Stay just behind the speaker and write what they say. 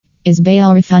Is bail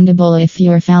refundable if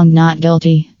you are found not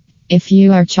guilty? If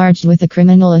you are charged with a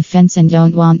criminal offense and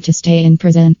don't want to stay in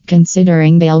prison,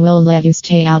 considering bail will let you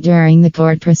stay out during the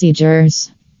court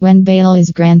procedures. When bail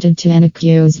is granted to an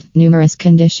accused, numerous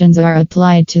conditions are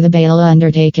applied to the bail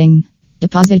undertaking.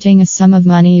 Depositing a sum of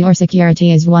money or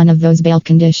security is one of those bail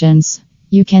conditions.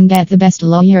 You can get the best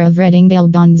lawyer of reading bail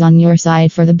bonds on your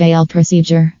side for the bail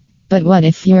procedure. But what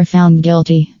if you're found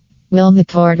guilty? Will the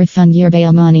court refund your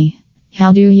bail money?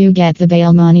 How do you get the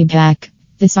bail money back?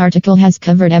 This article has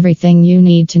covered everything you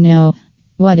need to know.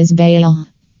 What is bail?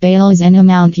 Bail is an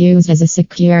amount used as a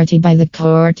security by the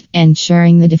court,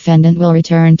 ensuring the defendant will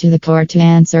return to the court to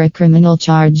answer a criminal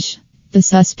charge. The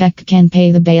suspect can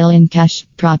pay the bail in cash,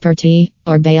 property,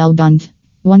 or bail bond.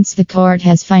 Once the court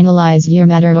has finalized your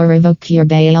matter or revoked your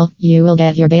bail, you will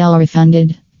get your bail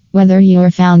refunded. Whether you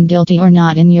are found guilty or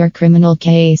not in your criminal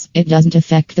case, it doesn't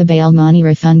affect the bail money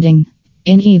refunding.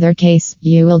 In either case,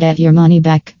 you will get your money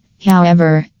back.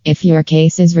 However, if your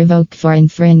case is revoked for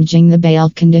infringing the bail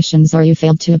conditions or you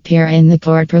failed to appear in the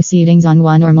court proceedings on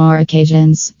one or more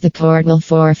occasions, the court will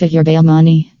forfeit your bail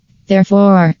money.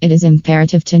 Therefore, it is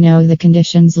imperative to know the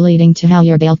conditions leading to how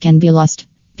your bail can be lost.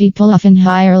 People often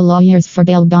hire lawyers for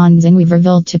bail bonds in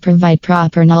Weaverville to provide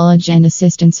proper knowledge and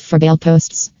assistance for bail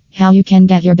posts. How you can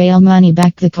get your bail money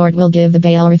back: the court will give the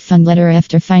bail refund letter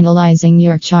after finalizing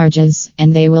your charges,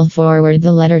 and they will forward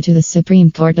the letter to the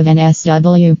Supreme Court of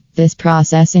NSW. This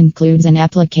process includes an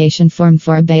application form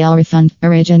for a bail refund,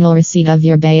 original receipt of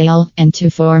your bail, and 2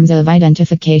 forms of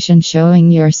identification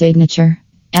showing your signature.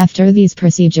 After these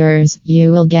procedures,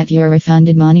 you will get your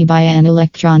refunded money by an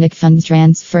electronic funds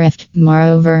transfer.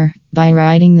 Moreover, by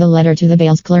writing the letter to the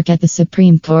bails clerk at the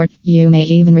Supreme Court, you may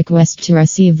even request to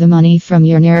receive the money from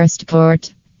your nearest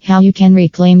court. How you can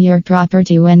reclaim your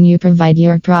property: when you provide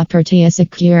your property as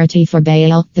security for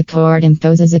bail, the court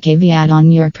imposes a caveat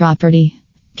on your property.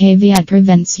 Caveat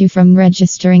prevents you from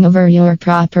registering over your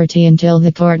property until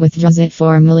the court withdraws it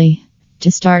formally. To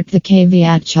start the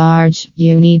caveat charge,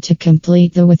 you need to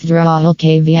complete the withdrawal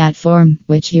caveat form,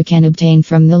 which you can obtain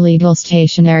from the legal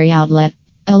stationery outlet.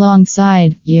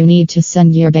 Alongside, you need to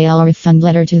send your bail refund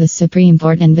letter to the Supreme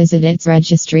Court and visit its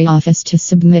registry office to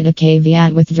submit a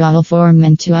caveat withdrawal form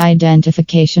and 2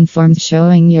 identification forms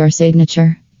showing your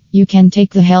signature. You can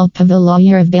take the help of a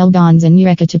lawyer of bail bonds in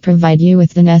Eureka to provide you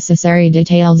with the necessary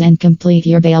details and complete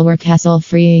your bail work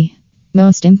hassle-free.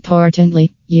 Most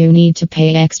importantly, you need to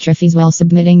pay extra fees while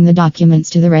submitting the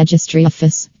documents to the registry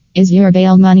office. Is your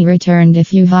bail money returned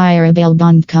if you hire a bail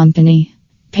bond company?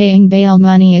 Paying bail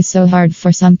money is so hard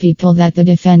for some people that the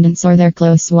defendants or their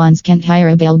close ones can't hire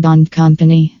a bail bond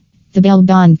company. The bail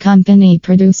bond company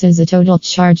produces a total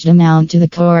charged amount to the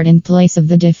court in place of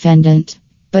the defendant.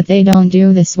 But they don't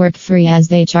do this work free, as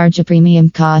they charge a premium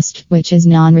cost, which is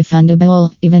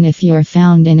non-refundable, even if you're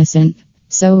found innocent.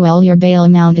 So while your bail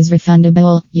amount is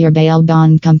refundable, your bail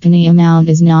bond company amount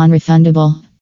is non-refundable.